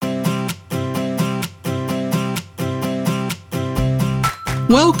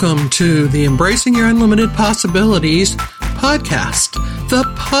Welcome to the Embracing Your Unlimited Possibilities podcast, the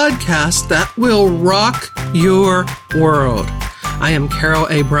podcast that will rock your world. I am Carol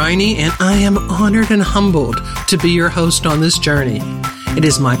A. Briney, and I am honored and humbled to be your host on this journey. It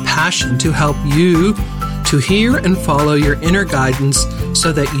is my passion to help you to hear and follow your inner guidance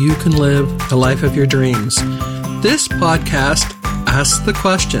so that you can live the life of your dreams. This podcast asks the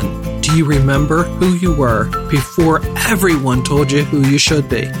question, do you remember who you were before everyone told you who you should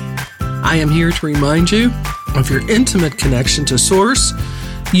be? I am here to remind you of your intimate connection to Source.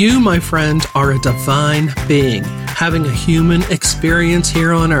 You, my friend, are a divine being, having a human experience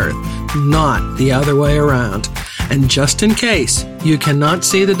here on Earth, not the other way around. And just in case you cannot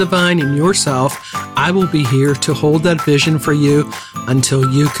see the divine in yourself, I will be here to hold that vision for you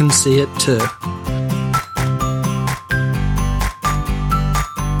until you can see it too.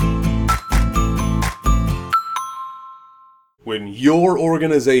 When your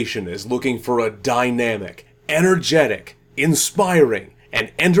organization is looking for a dynamic, energetic, inspiring,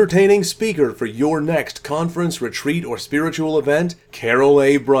 and entertaining speaker for your next conference, retreat, or spiritual event, Carol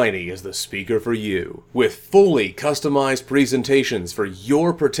A. Briney is the speaker for you. With fully customized presentations for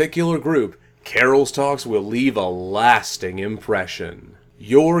your particular group, Carol's talks will leave a lasting impression.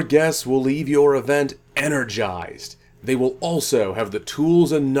 Your guests will leave your event energized. They will also have the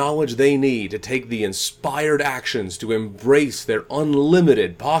tools and knowledge they need to take the inspired actions to embrace their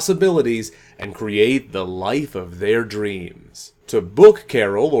unlimited possibilities and create the life of their dreams. To book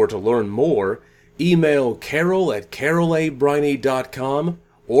Carol or to learn more, email carol@carolabriney.com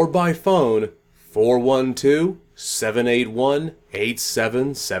or by phone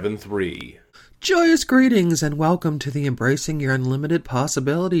 412-781-8773. Joyous greetings and welcome to the Embracing Your Unlimited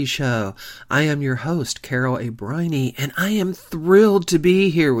Possibilities show. I am your host, Carol A. Briney, and I am thrilled to be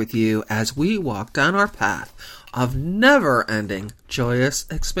here with you as we walk down our path of never-ending joyous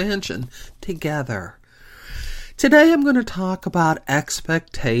expansion together. Today I'm going to talk about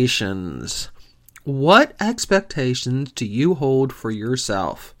expectations. What expectations do you hold for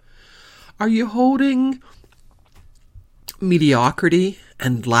yourself? Are you holding mediocrity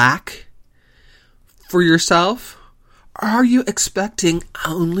and lack for yourself? Or are you expecting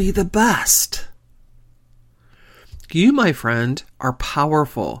only the best? You, my friend, are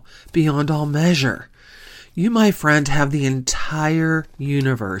powerful beyond all measure. You, my friend, have the entire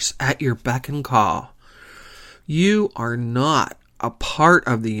universe at your beck and call. You are not a part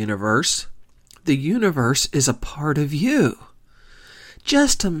of the universe. The universe is a part of you.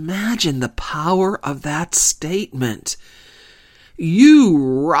 Just imagine the power of that statement. You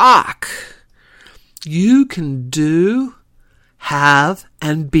rock. You can do, have,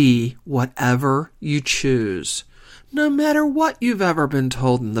 and be whatever you choose, no matter what you've ever been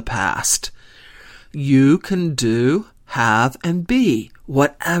told in the past. You can do, have, and be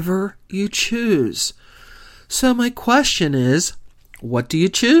whatever you choose. So my question is, what do you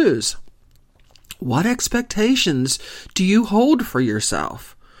choose? What expectations do you hold for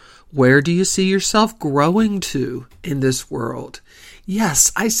yourself? Where do you see yourself growing to in this world?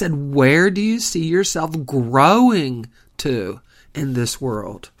 Yes, I said, where do you see yourself growing to in this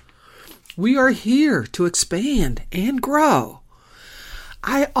world? We are here to expand and grow.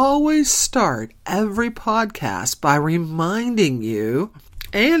 I always start every podcast by reminding you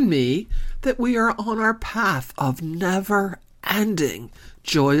and me that we are on our path of never-ending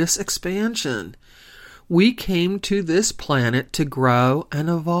joyous expansion. We came to this planet to grow and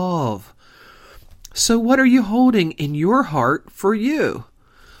evolve. So what are you holding in your heart for you?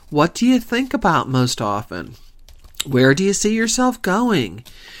 What do you think about most often? Where do you see yourself going?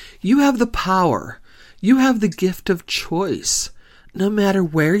 You have the power. You have the gift of choice. No matter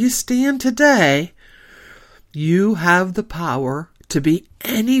where you stand today, you have the power to be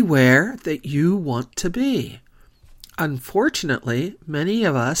anywhere that you want to be. Unfortunately, many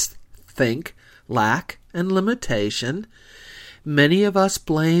of us think lack and limitation. Many of us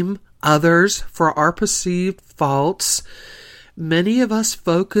blame others for our perceived faults. Many of us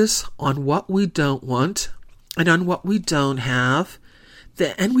focus on what we don't want and on what we don't have,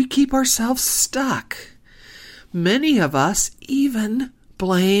 and we keep ourselves stuck. Many of us even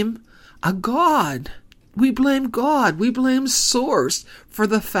blame a God. We blame God. We blame Source for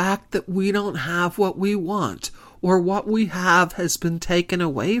the fact that we don't have what we want or what we have has been taken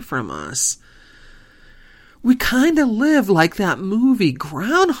away from us. We kind of live like that movie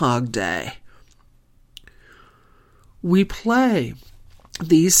Groundhog Day. We play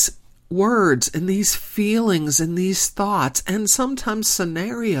these words and these feelings and these thoughts and sometimes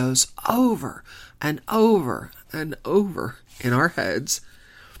scenarios over and over and over in our heads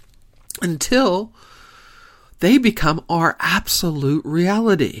until they become our absolute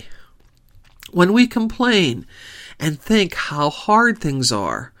reality. When we complain and think how hard things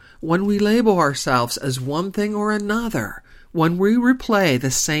are, when we label ourselves as one thing or another, when we replay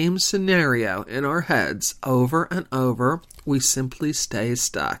the same scenario in our heads over and over, we simply stay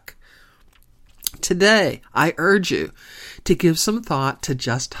stuck. Today, I urge you to give some thought to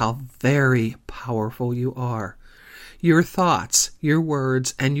just how very powerful you are. Your thoughts, your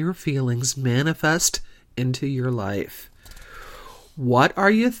words, and your feelings manifest into your life. What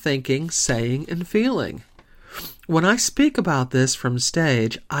are you thinking, saying, and feeling? When I speak about this from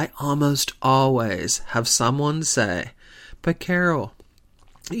stage, I almost always have someone say, "But Carol,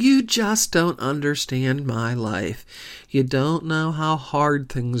 you just don't understand my life. You don't know how hard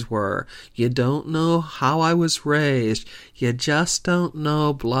things were. You don't know how I was raised. You just don't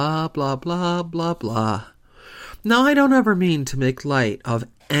know blah, blah, blah, blah, blah." Now, I don't ever mean to make light of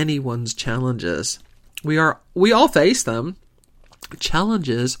anyone's challenges. We all face them.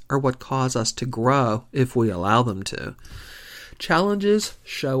 Challenges are what cause us to grow if we allow them to. Challenges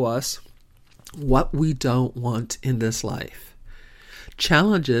show us what we don't want in this life.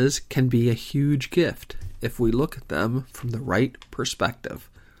 Challenges can be a huge gift if we look at them from the right perspective.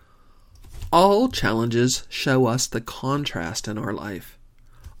 All challenges show us the contrast in our life.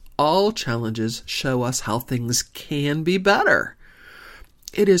 All challenges show us how things can be better.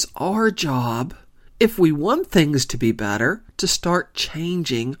 It is our job, if we want things to be better, to start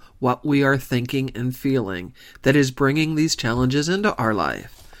changing what we are thinking and feeling that is bringing these challenges into our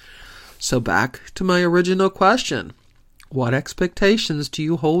life. So back to my original question. What expectations do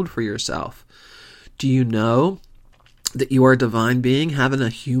you hold for yourself? Do you know that you are a divine being having a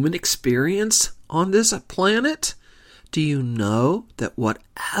human experience on this planet? Do you know that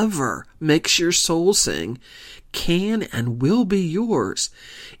whatever makes your soul sing can and will be yours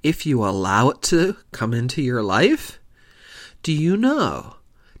if you allow it to come into your life? Do you know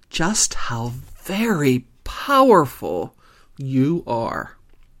just how very powerful you are?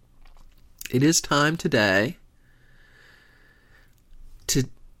 It is time today to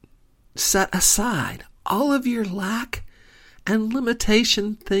set aside all of your lack and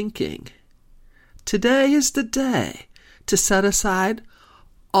limitation thinking. Today is the day to set aside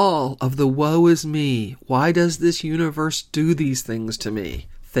all of the woe is me, why does this universe do these things to me,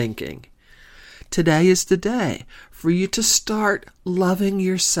 thinking. Today is the day for you to start loving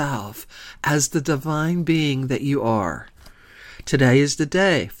yourself as the divine being that you are. Today is the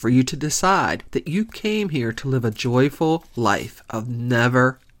day for you to decide that you came here to live a joyful life of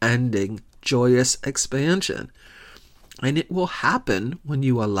never-ending, joyous expansion. And it will happen when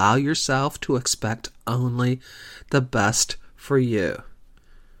you allow yourself to expect only the best for you.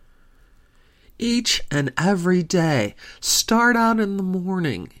 Each and every day, start out in the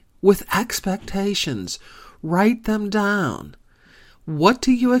morning with expectations. Write them down. What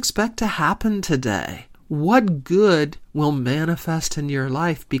do you expect to happen today? What good will manifest in your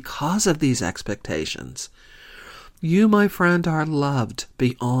life because of these expectations? You, my friend, are loved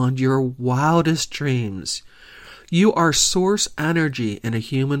beyond your wildest dreams. You are source energy in a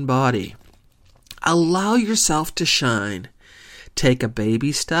human body. Allow yourself to shine. Take a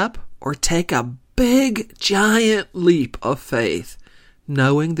baby step or take a big, giant leap of faith,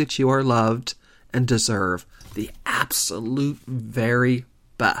 knowing that you are loved and deserve the absolute very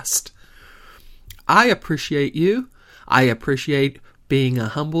best. I appreciate you. I appreciate being a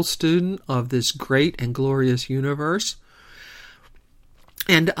humble student of this great and glorious universe.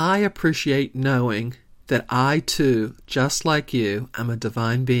 And I appreciate knowing that I too, just like you, am a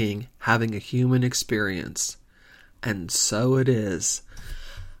divine being having a human experience. And so it is.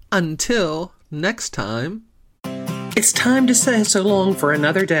 Until next time, it's time to say so long for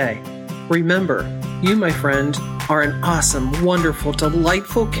another day. Remember, you, my friend, are an awesome, wonderful,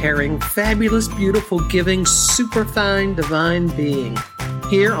 delightful, caring, fabulous, beautiful, giving, superfine, divine being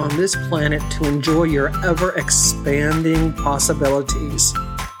here on this planet to enjoy your ever-expanding possibilities.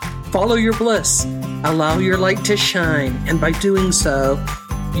 Follow your bliss. Allow your light to shine, and by doing so,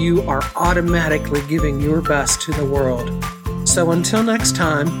 you are automatically giving your best to the world. So until next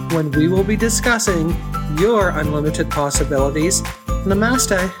time, when we will be discussing your unlimited possibilities,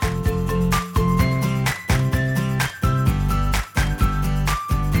 namaste.